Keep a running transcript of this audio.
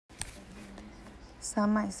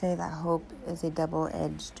Some might say that hope is a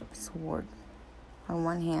double-edged sword. On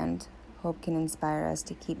one hand, hope can inspire us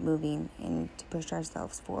to keep moving and to push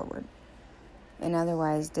ourselves forward. In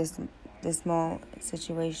otherwise dismal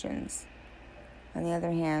situations. On the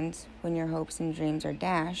other hand, when your hopes and dreams are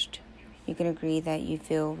dashed, you can agree that you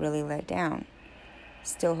feel really let down.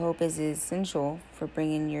 Still, hope is essential for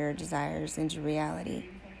bringing your desires into reality,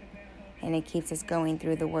 and it keeps us going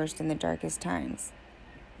through the worst and the darkest times.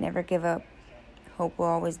 Never give up. Hope will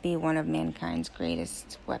always be one of mankind's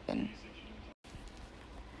greatest weapons.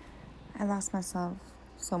 I lost myself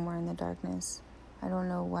somewhere in the darkness. I don't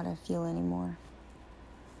know what I feel anymore.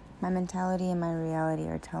 My mentality and my reality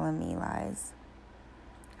are telling me lies.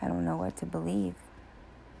 I don't know what to believe.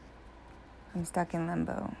 I'm stuck in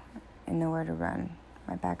limbo and nowhere to run.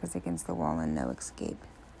 My back is against the wall and no escape.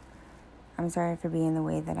 I'm sorry for being the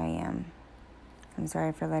way that I am. I'm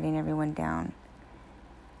sorry for letting everyone down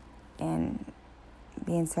and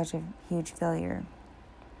being such a huge failure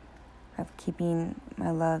of keeping my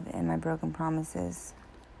love and my broken promises.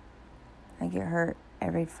 I get hurt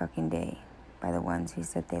every fucking day by the ones who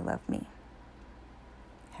said they love me.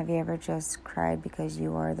 Have you ever just cried because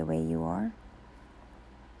you are the way you are?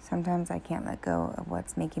 Sometimes I can't let go of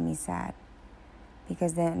what's making me sad,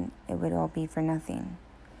 because then it would all be for nothing,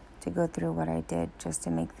 to go through what I did just to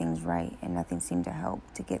make things right, and nothing seemed to help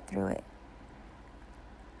to get through it.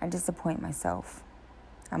 I disappoint myself.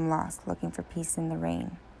 I'm lost, looking for peace in the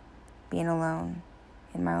rain. Being alone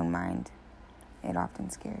in my own mind, it often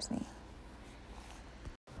scares me.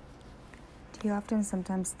 Do you often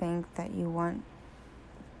sometimes think that you want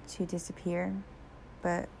to disappear,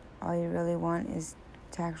 but all you really want is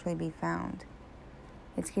to actually be found?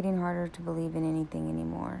 It's getting harder to believe in anything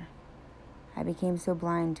anymore. I became so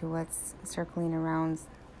blind to what's circling around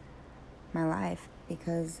my life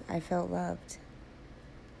because I felt loved.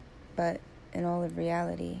 But in all of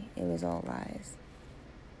reality, it was all lies.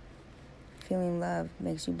 Feeling love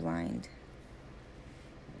makes you blind.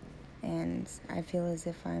 And I feel as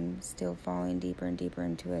if I'm still falling deeper and deeper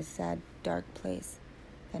into a sad, dark place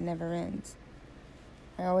that never ends.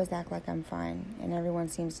 I always act like I'm fine, and everyone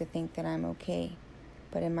seems to think that I'm okay.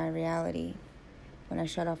 But in my reality, when I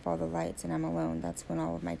shut off all the lights and I'm alone, that's when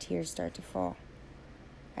all of my tears start to fall.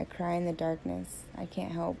 I cry in the darkness. I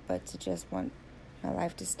can't help but to just want my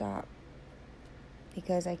life to stop,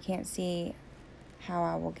 because I can't see how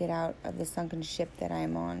I will get out of the sunken ship that I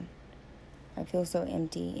am on. I feel so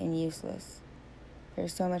empty and useless.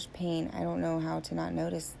 There's so much pain, I don't know how to not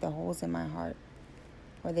notice the holes in my heart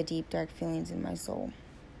or the deep, dark feelings in my soul.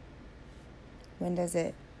 When does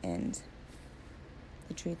it end?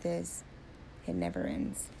 The truth is, it never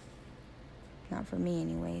ends. Not for me,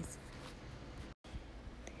 anyways.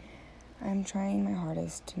 I'm trying my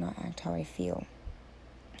hardest to not act how I feel.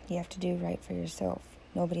 You have to do right for yourself.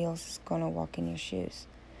 Nobody else is gonna walk in your shoes.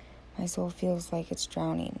 My soul feels like it's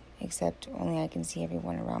drowning, except only I can see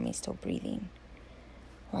everyone around me still breathing.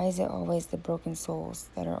 Why is it always the broken souls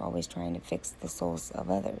that are always trying to fix the souls of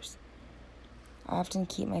others? I often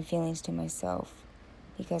keep my feelings to myself,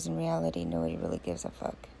 because in reality, nobody really gives a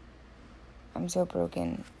fuck. I'm so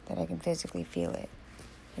broken that I can physically feel it.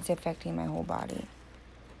 It's affecting my whole body.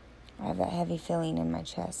 I have that heavy feeling in my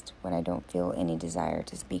chest when I don't feel any desire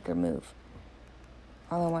to speak or move.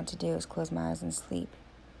 All I want to do is close my eyes and sleep,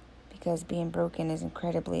 because being broken is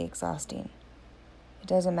incredibly exhausting. It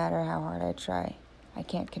doesn't matter how hard I try. I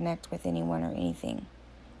can't connect with anyone or anything.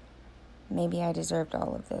 Maybe I deserved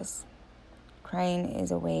all of this. Crying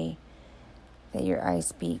is a way that your eyes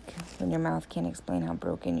speak when your mouth can't explain how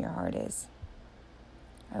broken your heart is.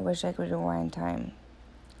 I wish I could rewind time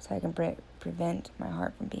so I can prevent my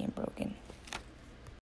heart from being broken.